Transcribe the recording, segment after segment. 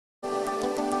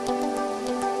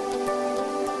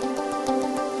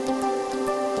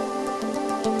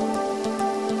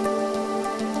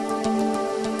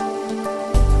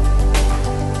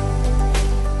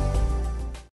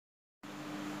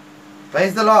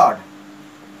Praise the lord.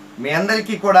 మీ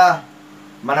అందరికీ కూడా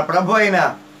మన ప్రభు అయిన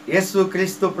యేసు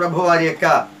క్రీస్తు ప్రభు వారి యొక్క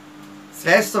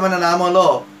శ్రేష్టమైన నామంలో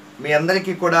మీ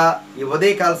అందరికీ కూడా ఈ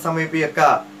ఉదయకాల సమయపు యొక్క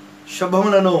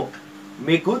శుభములను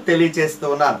మీకు తెలియచేస్తూ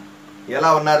ఉన్నాను. ఎలా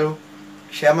ఉన్నారు?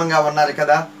 క్షేమంగా ఉన్నారు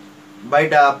కదా?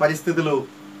 బయట పరిస్థితులు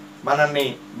మనల్ని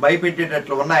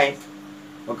భయపెట్టేటట్లు ఉన్నాయి.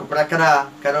 ఒక ప్రక్కన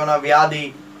కరోనా వ్యాధి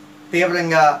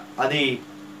తీవ్రంగా అది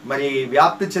మరి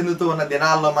వ్యాప్తి చెందుతూ ఉన్న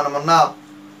దినాల్లో మనం ఉన్నాం.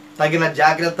 తగిన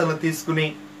జాగ్రత్తలు తీసుకుని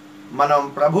మనం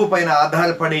ప్రభు పైన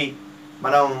ఆధారపడి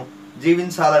మనం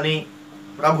జీవించాలని,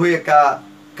 ప్రభు యొక్క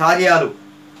కార్యాలు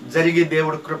జరిగి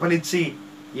దేవుడు కృపనిచ్చి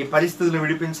ఈ పరిస్థితులు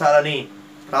విడిపించాలని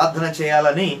ప్రార్థన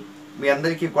చేయాలని మీ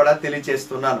అందరికీ కూడా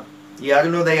తెలియచేస్తున్నాను. ఈ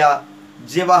అరుణోదయ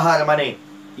జీవాహారం అనే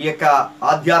ఈ యొక్క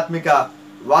ఆధ్యాత్మిక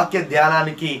వాక్య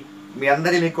ధ్యానానికి మీ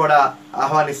అందరినీ కూడా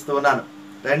ఆహ్వానిస్తూ ఉన్నాను.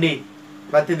 రండి,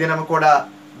 ప్రతిదినం కూడా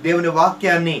దేవుని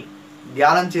వాక్యాన్ని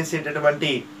ధ్యానం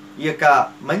చేసేటటువంటి ఈ యొక్క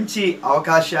మంచి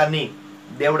అవకాశాన్ని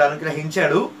దేవుడు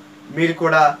అనుగ్రహించాడు. మీరు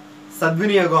కూడా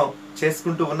సద్వినియోగం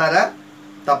చేసుకుంటూ ఉన్నారా?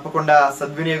 తప్పకుండా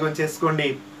సద్వినియోగం చేసుకోండి,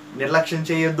 నిర్లక్ష్యం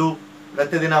చేయొద్దు.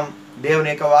 ప్రతిదినం దేవుని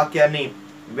యొక్క వాక్యాన్ని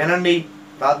వినండి,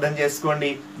 ప్రార్థన చేసుకోండి.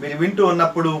 మీరు వింటూ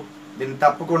ఉన్నప్పుడు దీన్ని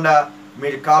తప్పకుండా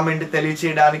మీరు కామెంట్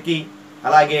తెలియచేయడానికి,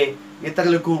 అలాగే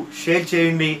ఇతరులకు షేర్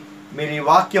చేయండి. మీరు ఈ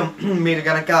వాక్యం మీరు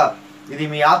కనుక ఇది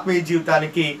మీ ఆత్మీయ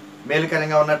జీవితానికి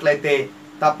మేలుకరంగా ఉన్నట్లయితే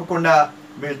తప్పకుండా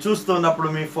మీరు చూస్తూ ఉన్నప్పుడు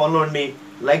మీ ఫోన్లో ఉండి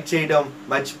లైక్ చేయడం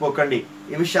మర్చిపోకండి.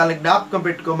 ఈ విషయాన్ని జ్ఞాపకం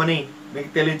పెట్టుకోమని మీకు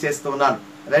తెలియజేస్తూ ఉన్నాను.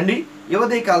 రండి,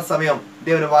 ఉదయకాల సమయం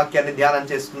దేవుని వాక్యాన్ని ధ్యానం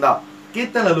చేసుకుందాం.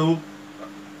 కీర్తనలు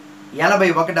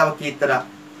 81వ కీర్తన,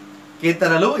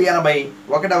 కీర్తనలు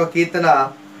 81వ కీర్తన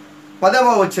 10వ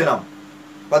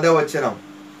వచనం.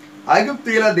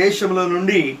 ఐగుప్తీయుల దేశంలో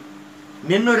నుండి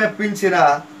నిన్ను రప్పించిన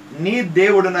నీ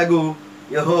దేవుడునగు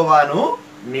యెహోవాను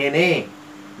నేనే.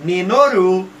 నీ నోరు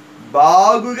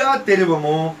బాగుగా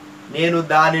తెరువము, నేను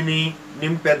దానిని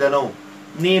నింపెదను.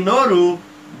 నీ నోరు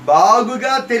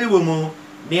బాగుగా తెరువము,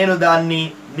 నేను దాన్ని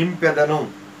నింపెదను.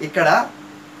 ఇక్కడ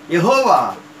యెహోవా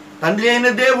తండ్రి అయిన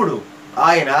దేవుడు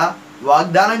ఆయన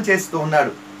వాగ్దానం చేస్తూ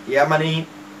ఉన్నాడు. ఏమని?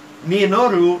 నీ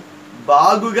నోరు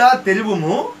బాగుగా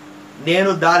తెరువుము,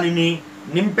 నేను దానిని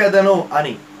నింపెదను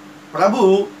అని. ప్రభు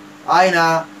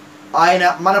ఆయన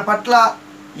మన పట్ల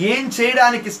ఏం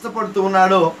చేయడానికి ఇష్టపడుతూ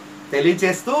ఉన్నాడో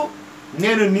తెలియచేస్తూ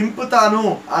నేను నింపుతాను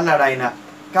అన్నాడు ఆయన.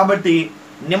 కాబట్టి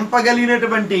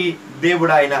నింపగలిగినటువంటి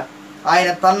దేవుడు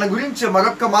ఆయన తన గురించి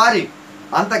మరొక్క మారి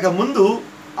అంతకు ముందు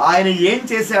ఆయన ఏం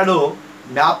చేశాడో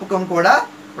జ్ఞాపకం కూడా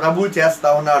ప్రభు చేస్తా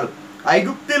ఉన్నాడు.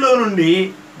 ఐగుప్తులో నుండి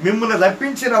మిమ్మల్ని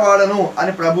రప్పించిన వాడను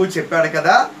అని ప్రభు చెప్పాడు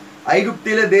కదా.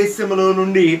 ఐగుప్తుల దేశంలో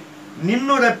నుండి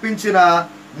నిన్ను రప్పించిన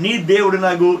నీ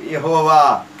దేవుడునగు యెహోవా.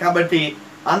 కాబట్టి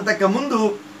అంతకుముందు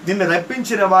నిన్ను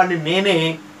రప్పించిన వాడిని నేనే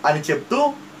అని చెప్తూ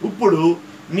ఇప్పుడు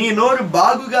నీ నోరు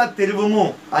బాగుగా తెరువుము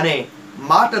అనే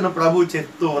మాటను ప్రభు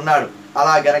చెప్తూ ఉన్నాడు.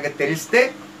 అలా గనక తెరిస్తే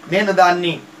నేను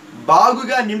దాన్ని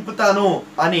బాగుగా నింపుతాను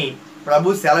అని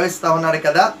ప్రభు సెలవిస్తా ఉన్నాడు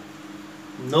కదా.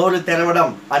 నోరు తెరవడం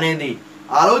అనేది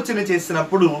ఆలోచన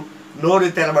చేసినప్పుడు నోరు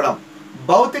తెరవడం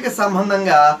భౌతిక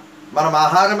సంబంధంగా మనం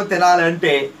ఆహారం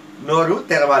తినాలంటే నోరు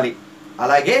తెరవాలి.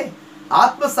 అలాగే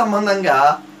ఆత్మ సంబంధంగా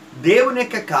దేవుని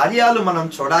యొక్క కార్యాలు మనం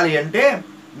చూడాలి అంటే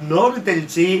నోరు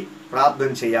తెరిచి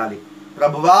ప్రార్థన చేయాలి.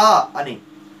 ప్రభువా అని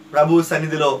ప్రభు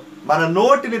సన్నిధిలో మన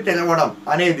నోటిని తెరవడం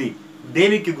అనేది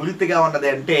దేనికి గుర్తుగా ఉన్నది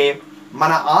అంటే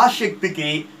మన ఆసక్తికి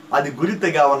అది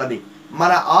గుర్తుగా ఉన్నది.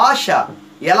 మన ఆశ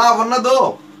ఎలా ఉన్నదో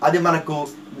అది మనకు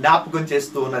జ్ఞాపకం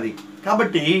చేస్తూ ఉన్నది.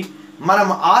 కాబట్టి మనం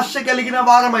ఆశ కలిగిన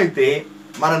వారమైతే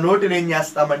మన నోటిని ఏం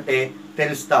చేస్తామంటే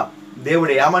తెరుస్తాం.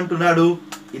 దేవుడు ఏమంటున్నాడు?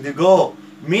 ఇదిగో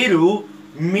మీరు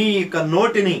మీ యొక్క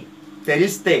నోటిని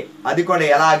తెరిస్తే అది కూడా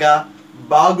ఎలాగా?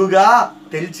 బాగుగా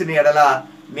తెరిచిన ఎడల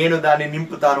నేను దాన్ని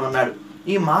నింపుతాను అన్నాడు.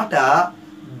 ఈ మాట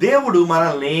దేవుడు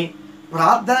మనల్ని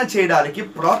ప్రార్థన చేయడానికి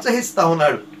ప్రోత్సహిస్తా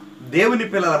ఉన్నాడు. దేవుని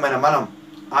పిల్లలమైన మనం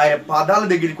ఆయన పాదాల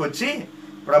దగ్గరికి వచ్చి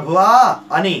ప్రభువా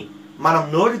అని మనం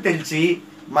నోరు తెరిచి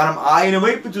మనం ఆయన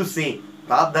వైపు చూసి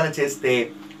ప్రార్థన చేస్తే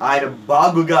ఆయన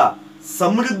బాగుగా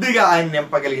సమృద్ధిగా ఆయన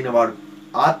నింపగలిగిన వాడు,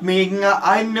 ఆత్మీయంగా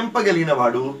ఆయన నింపగలిగిన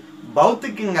వాడు,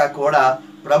 భౌతికంగా కూడా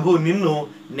ప్రభు నిన్ను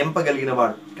నింపగలిగిన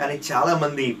వాడు. కానీ చాలా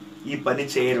మంది ఈ పని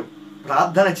చేయరు,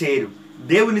 ప్రార్థన చేయరు.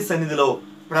 దేవుని సన్నిధిలో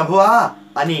ప్రభువా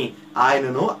అని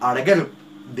ఆయనను అడగరు.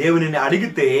 దేవునిని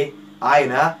అడిగితే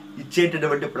ఆయన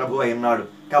ఇచ్చేటటువంటి ప్రభు అయి ఉన్నాడు.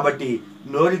 కాబట్టి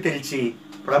నోరు తెరిచి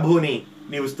ప్రభువుని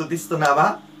నీవు స్తుతిస్తున్నావా?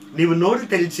 నీవు నోరు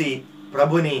తెరిచి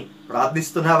ప్రభుని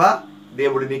ప్రార్థిస్తున్నావా?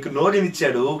 దేవుడు నీకు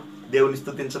నోరునిచ్చాడు దేవుని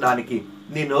స్తుతించడానికి.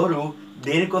 నీ నోరు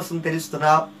దేనికోసం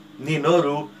తెరుస్తున్నావు? నీ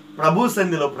నోరు ప్రభు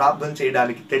సన్నిధిలో ప్రార్థన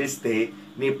చేయడానికి తెరిస్తే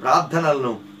నీ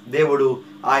ప్రార్థనలను దేవుడు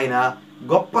ఆయన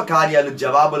గొప్ప కార్యాలు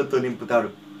జవాబులతో నింపుతాడు.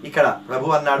 ఇక్కడ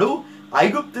ప్రభు అన్నాడు,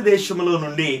 ఐగుప్తు దేశంలో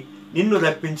నుండి నిన్ను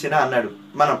రప్పించిన అన్నాడు.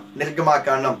 మనం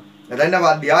నిర్గమాకాండం 2వ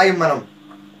అధ్యాయం మనం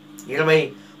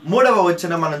 23వ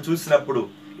వచనం మనం చూసినప్పుడు,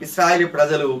 ఇశ్రాయేలు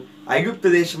ప్రజలు ఐగుప్తు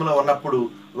దేశంలో ఉన్నప్పుడు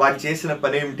వారు చేసిన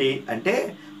పని ఏమిటి అంటే,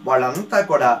 వాళ్ళంతా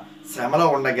కూడా శ్రమలో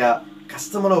ఉండగా,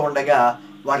 కష్టంలో ఉండగా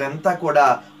వారంతా కూడా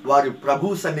వారు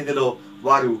ప్రభు సన్నిధిలో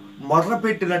వారు మొర్ర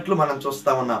పెట్టినట్లు మనం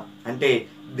చూస్తా ఉన్నాం. అంటే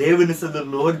దేవుని సన్నిధిలో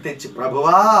నోరు తెచ్చి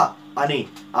ప్రభువా అని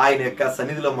ఆయన యొక్క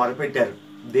సన్నిధిలో మొరపెట్టారు.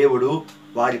 దేవుడు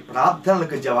వారి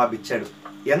ప్రార్థనలకు జవాబిచ్చాడు.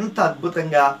 ఎంత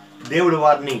అద్భుతంగా దేవుడు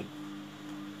వారిని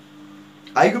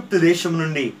ఐగుప్తు దేశం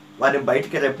నుండి వారిని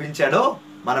బయటికి రప్పించాడో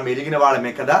మనం ఎరిగిన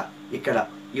వాళ్ళమే కదా. ఇక్కడ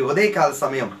ఈ ఉదయకాల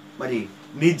సమయం మరి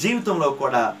నీ జీవితంలో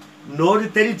కూడా నోరు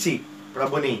తెరిచి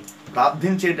ప్రభుని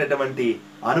ప్రార్థించేటటువంటి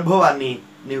అనుభవాన్ని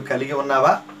నీవు కలిగి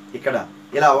ఉన్నావా? ఇక్కడ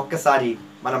ఇలా ఒక్కసారి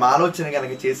మనం ఆలోచన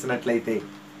కనుక చేసినట్లయితే,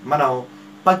 మనం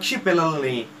పక్షి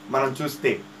పిల్లల్ని మనం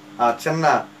చూస్తే, ఆ చిన్న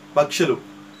పక్షులు,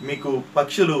 మీకు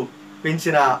పక్షులు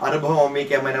పెంచిన అనుభవం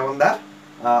మీకేమైనా ఉందా?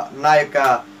 నా యొక్క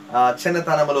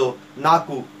చిన్నతనంలో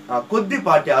నాకు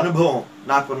కొద్దిపాటి అనుభవం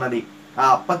నాకున్నది. ఆ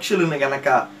పక్షులను గనక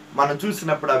మనం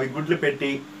చూసినప్పుడు అవి గుడ్లు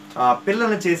పెట్టి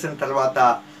పిల్లల్ని చేసిన తర్వాత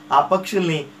ఆ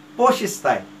పక్షుల్ని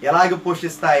పోషిస్తాయి. ఎలాగ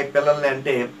పోషిస్తాయి పిల్లల్ని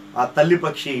అంటే, ఆ తల్లి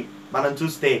పక్షి మనం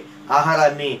చూస్తే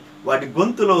ఆహారాన్ని వాటి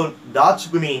గొంతులో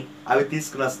దాచుకుని అవి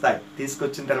తీసుకుని వస్తాయి.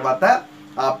 తీసుకొచ్చిన తర్వాత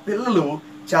ఆ పిల్లలు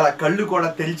చాలా కళ్ళు కూడా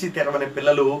తెరిచి తెరవని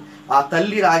పిల్లలు ఆ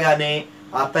తల్లి రాగానే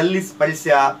ఆ తల్లి స్పర్శ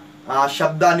ఆ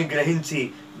శబ్దాన్ని గ్రహించి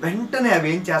వెంటనే అవి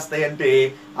ఏం చేస్తాయంటే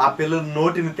ఆ పిల్లలు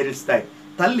నోటిని తెరుస్తాయి.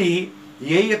 తల్లి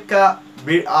ఏ యొక్క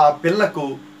ఆ పిల్లకు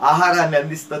ఆహారాన్ని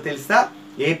అందిస్తో తెలుసా?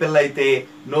 ఏ పిల్ల అయితే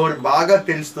నోరు బాగా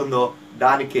తెరుస్తుందో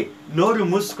దానికి. నోరు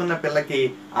మూసుకున్న పిల్లకి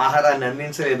ఆహారాన్ని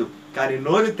అందించలేదు, కానీ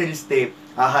నోరు తెరిస్తే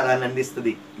ఆహారాన్ని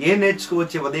అందిస్తుంది. ఏం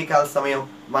నేర్చుకోవచ్చు ఉదయకాల సమయం?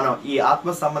 మనం ఈ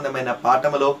ఆత్మ సంబంధమైన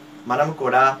పాఠములో మనం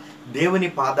కూడా దేవుని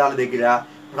పాదాల దగ్గర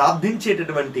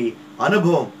ప్రార్థించేటటువంటి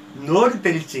అనుభవం, నోరు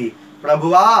తెరిచి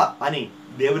ప్రభువా అని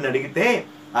దేవుని అడిగితే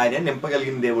ఆయన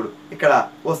నింపగలిగిన దేవుడు. ఇక్కడ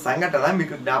ఓ సంఘటన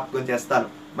మీకు జ్ఞాపకం చేస్తాను.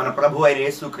 మన ప్రభు అయిన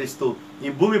యేసుక్రీస్తు ఈ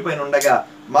భూమిపైన ఉండగా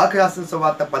మార్కు రాసిన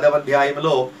సువార్త 10వ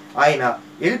అధ్యాయంలో ఆయన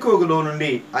ఎరికోగులో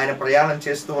నుండి ఆయన ప్రయాణం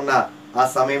చేస్తూ ఉన్న ఆ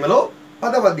సమయంలో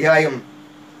 10వ అధ్యాయం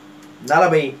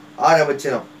 46వ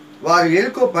వచనం, వారు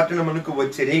ఎరికో పట్టణమునకు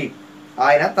వచ్చిరి.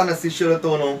 ఆయన తన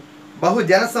శిష్యులతోనూ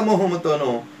బహుజన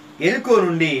సమూహముతోనూ ఎరికో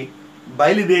నుండి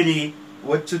బయలుదేరి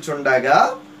వచ్చుచుండగా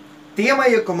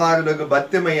తీమయ్య కుమారులకు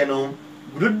బత్తెమయ్యను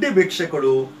గ్రుడ్డి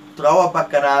భిక్షకుడు త్రోవ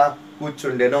పక్కన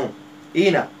కూర్చుండెను.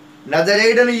 ఈయన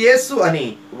నజరేయుడైన యేసు అని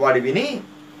వాడు విని,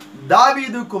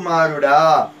 దావీదు కుమారుడా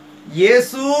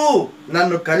యేసు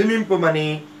నన్ను కరుణింపుమని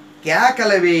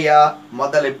కేకల వేయ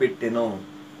మొదలుపెట్టెను.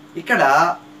 ఇక్కడ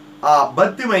ఆ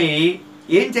బత్తెమయి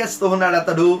ఏం చేస్తూ ఉన్నాడు?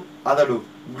 అతడు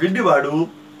గ్రుడ్డివాడు,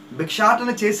 భిక్షాటన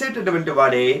చేసేటటువంటి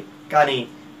వాడే. కానీ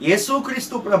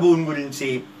యేసుక్రీస్తు ప్రభువుని గురించి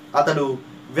అతడు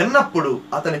విన్నప్పుడు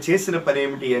అతను చేసిన పని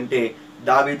ఏమిటి అంటే,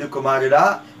 దావీదు కుమారుడా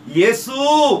యేసు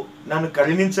నన్ను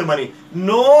కరుణించమని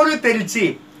నోరు తెరిచి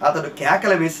అతడు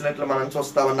కేకలు వేసినట్లు మనం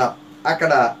చూస్తా ఉన్నాం.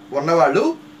 అక్కడ ఉన్నవాళ్ళు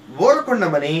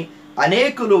ఊరకుండమని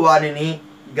అనేకులు వారిని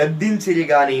గద్దించిరి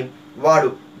గాని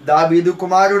వాడు దావీదు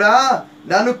కుమారుడా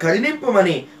నన్ను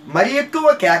కరుణింపమని మరి ఎక్కువ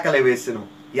కేకలు వేసును.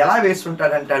 ఎలా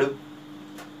వేస్తుంటాడంటాడు?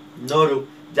 నోరు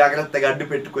జాగ్రత్తగా అడ్డు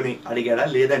పెట్టుకుని అడిగాడా?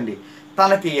 లేదండి.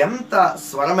 తనకి ఎంత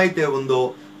స్వరమైతే ఉందో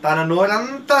తన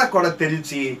నోరంతా కూడా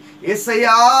తెరిచి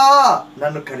యేసయ్యా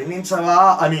నన్ను కరుణించవా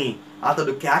అని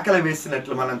అతడు కేకలు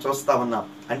వేసినట్లు మనం చూస్తా ఉన్నాం.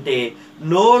 అంటే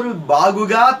నోరు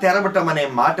బాగుగా తెరవటం అనే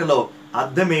మాటలో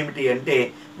అర్థం ఏమిటి అంటే,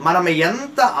 మనం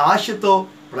ఎంత ఆశతో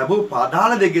ప్రభు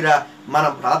పాదాల దగ్గర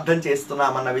మనం ప్రార్థన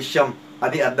చేస్తున్నామన్న విషయం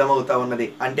అది అర్థమవుతా ఉన్నది.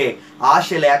 అంటే ఆశ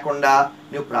లేకుండా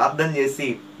నువ్వు ప్రార్థన చేసి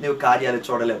నువ్వు కార్యాలు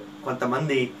చూడలేవు.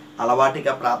 కొంతమంది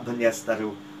అలవాటుగా ప్రార్థన చేస్తారు,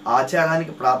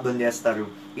 ఆచారానికి ప్రార్థన చేస్తారు,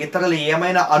 ఇతరులు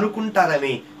ఏమైనా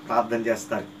అనుకుంటారని ప్రార్థన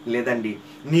చేస్తారు. లేదండి,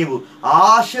 నీవు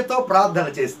ఆశతో ప్రార్థన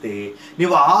చేస్తే,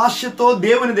 నీవు ఆశతో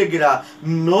దేవుని దగ్గర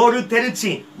నోరు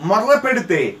తెరిచి మొర్ర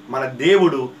పెడితే మన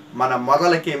దేవుడు మన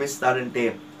మొర్రలకి ఏమిస్తాడంటే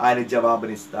ఆయన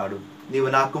జవాబునిస్తాడు. నీవు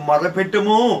నాకు మొర్ర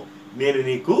పెట్టుము, నేను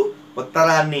నీకు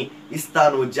ఉత్తరాన్ని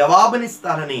ఇస్తాను,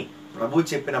 జవాబునిస్తానని ప్రభు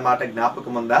చెప్పిన మాట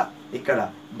జ్ఞాపకం ఉందా? ఇక్కడ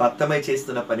బత్తమై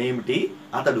చేస్తున్న పని ఏమిటి?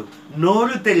 అతడు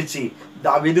నోరు తెరిచి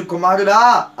దావీదు కుమారుడా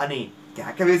అని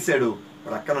కేక వేశాడు.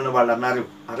 ప్రక్కనున్న వాళ్ళు అన్నారు,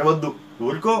 అరవద్దు,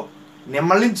 ఊరుకో,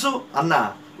 నిమ్మళించు అన్న.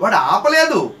 వాడు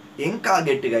ఆపలేదు, ఇంకా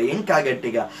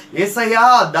గట్టిగా యేసయ్యా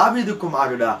దావీదు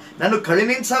కుమారుడా నన్ను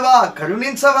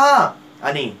కరుణించవా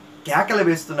అని కేకలు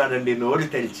వేస్తున్నాడండి నోరు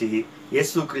తెరిచి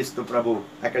యేసుక్రీస్తు ప్రభు.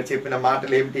 అక్కడ చెప్పిన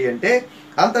మాటలు ఏమిటి అంటే,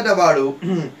 అంతటా వాడు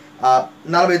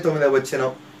 49వ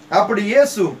వచనం, అప్పుడు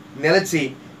యేసు నిలిచి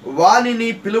వానిని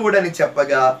పిలువుడని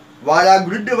చెప్పగా వాడా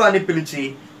గుడ్డి వాని పిలిచి,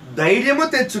 ధైర్యము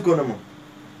తెచ్చుకొనుము,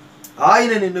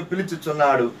 ఆయన నిన్ను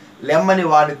పిలుచుచున్నాడు, లెమ్మని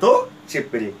వానితో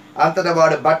చెప్పిరి. అంతటా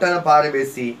వాడు బట్టను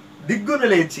పారవేసి దిగ్గున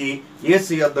లేచి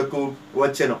యేసు యొద్దకు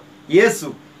వచ్చెను. యేసు,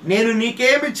 నేను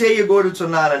నీకేమి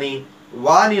చేయగోరుచున్నానని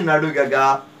వాని నడుగగా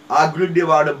ఆ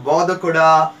గ్రుడ్డివాడు, బోధకుడా,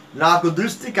 నాకు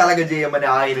దృష్టి కలగజేయమని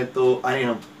ఆయనతో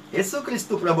అనెను.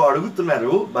 యేసుక్రీస్తు ప్రభు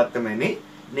అడుగుతున్నారు భర్తమని,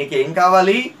 నీకేం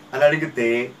కావాలి అని అడిగితే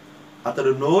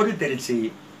అతడు నోరు తెరిచి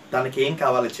తనకేం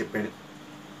కావాలో చెప్పాడు.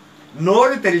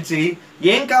 నోరు తెరిచి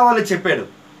ఏం కావాలో చెప్పాడు.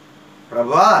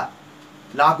 ప్రభువా,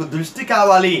 నాకు దృష్టి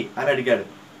కావాలి అని అడిగాడు.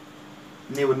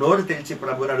 నీవు నోరు తెరిచి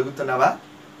ప్రభుని అడుగుతున్నావా?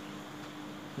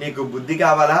 నీకు బుద్ధి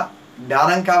కావాలా?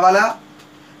 జ్ఞానం కావాలా?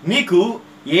 నీకు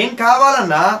ఏం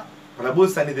కావాలన్నా ప్రభు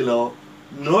సన్నిధిలో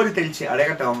నోరు తెరిచి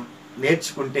అడగటం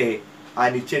నేర్చుకుంటే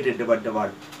ఆయన ఇచ్చేటటువంటి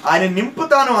వాడు. ఆయన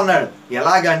నింపుతాను అన్నాడు.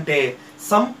 ఎలాగంటే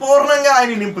సంపూర్ణంగా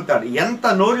ఆయన నింపుతాడు. ఎంత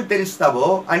నోరు తెరిస్తావో,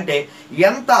 అంటే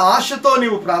ఎంత ఆశతో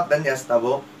నీవు ప్రార్థన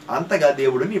చేస్తావో అంతగా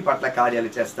దేవుడు నీ పట్ల కార్యాలు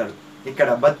చేస్తాడు. ఇక్కడ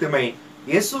బత్తిమై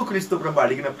యేసుక్రీస్తు ప్రభు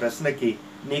అడిగిన ప్రశ్నకి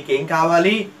నీకేం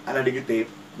కావాలి అని అడిగితే,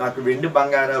 నాకు వెండి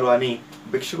బంగారాలు అని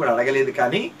భిక్షకుడు అడగలేదు,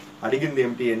 కానీ అడిగింది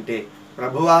ఏమిటి అంటే,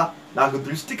 ప్రభువా, నాకు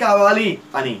దృష్టి కావాలి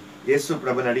అని యేసు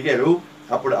ప్రభుని అడిగారు.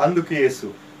 అప్పుడు అందుకు యేసు,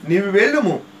 నీవు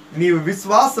వెళ్ళుము, నీ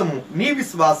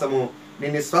విశ్వాసము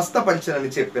నిన్ను స్వస్థపరిచనని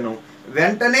చెప్పెను.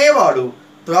 వెంటనే వాడు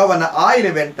త్రోవన ఆయన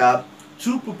వెంట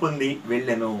చూపు పొంది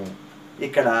వెళ్ళెను.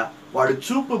 ఇక్కడ వాడు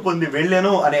చూపు పొంది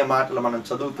వెళ్ళెను అనే మాటలు మనం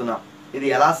చదువుతున్నాం. ఇది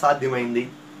ఎలా సాధ్యమైంది?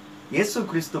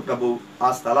 యేసుక్రీస్తు ప్రభు ఆ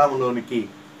స్థలంలోనికి,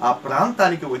 ఆ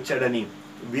ప్రాంతానికి వచ్చాడని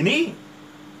విని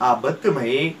ఆ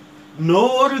బత్తిమై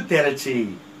నోరు తెరచి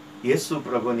యేసు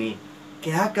ప్రభుని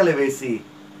కేకలు వేసి,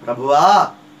 ప్రభువా,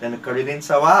 నన్ను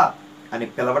కరుణించవా అని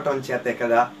పిలవటం చేతే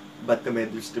కదా బత్తిమై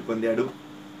దృష్టి పొందాడు.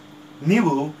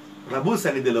 నీవు ప్రభు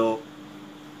సన్నిధిలో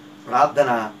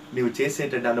ప్రార్థన నీవు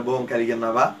చేసేటటువంటి అనుభవం కలిగి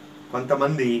ఉన్నావా?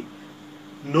 కొంతమంది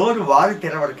నోరు వారు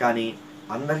తెరవరు, కానీ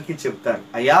అందరికీ చెప్తారు,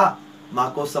 అయ్యా మా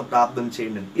కోసం ప్రార్థన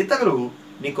చేయండి. ఇతరులు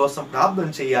నీ కోసం ప్రార్థన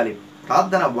చేయాలి.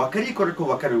 ప్రార్థన ఒకరి కొరకు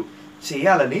ఒకరు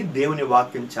చేయాలని దేవుని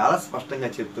వాక్యం చాలా స్పష్టంగా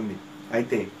చెప్తుంది.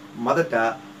 అయితే మొదట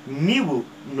నీవు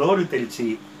నోరు తెరిచి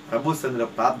ప్రభు సన్నిధిలో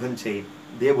ప్రార్థన చేయి.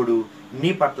 దేవుడు నీ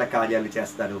పట్ల కార్యాలు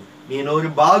చేస్తాడు. నీ నోరు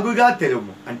బాగుగా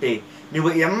తెరుము. అంటే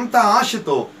నువ్వు ఎంత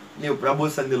ఆశతో నీవు ప్రభు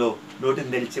సన్నిధిలో నోటిని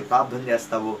తెరిచి ప్రార్థన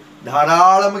చేస్తావో,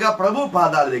 ధారాళముగా ప్రభు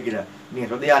పాదాల దగ్గర నీ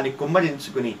హృదయాన్ని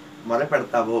కుమ్మరించుకుని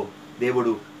మొరపెడతావో,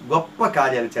 దేవుడు గొప్ప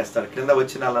కార్యాలు చేస్తాడు. క్రింద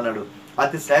వచ్చిన అన్నాడు,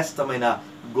 అతి శ్రేష్టమైన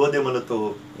గోధుమలతో,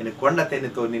 నేను కొండ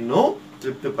తేనెతో నిన్ను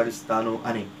తృప్తిపరుస్తాను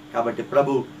అని. కాబట్టి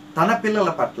ప్రభు తన పిల్లల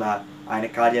పట్ల ఆయన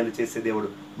కార్యాలు చేసే దేవుడు.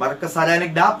 మరొకసారి ఆయన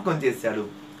జ్ఞాపకం చేశాడు,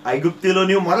 ఐగుప్తులో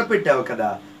నీవు మొరపెట్టావు కదా,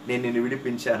 నేను నిన్ను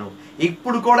విడిపించాను.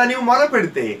 ఇప్పుడు కూడా నీవు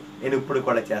మొరపెడితే నేను ఇప్పుడు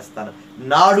కూడా చేస్తాను.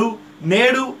 నాడు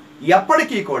నేడు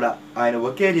ఎప్పటికీ కూడా ఆయన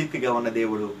ఒకే రీతిగా ఉన్న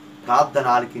దేవుడు, ప్రార్థన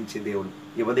ఆలకించే దేవుడు.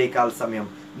 ఈ ఉదయకాల సమయం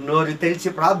నోరు తెరిచి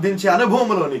ప్రార్థించే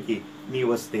అనుభవంలోనికి నీ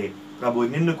వస్తే ప్రభు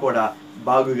నిన్ను కూడా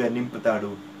బాగుగా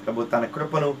నింపుతాడు. ప్రభు తన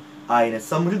కృపను ఆయన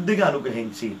సమృద్ధిగా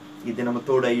అనుగ్రహించి ఈ దినము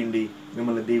తోడయ్యుండి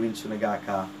మిమ్మల్ని దీవించునుగాక.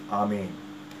 ఆమేన్.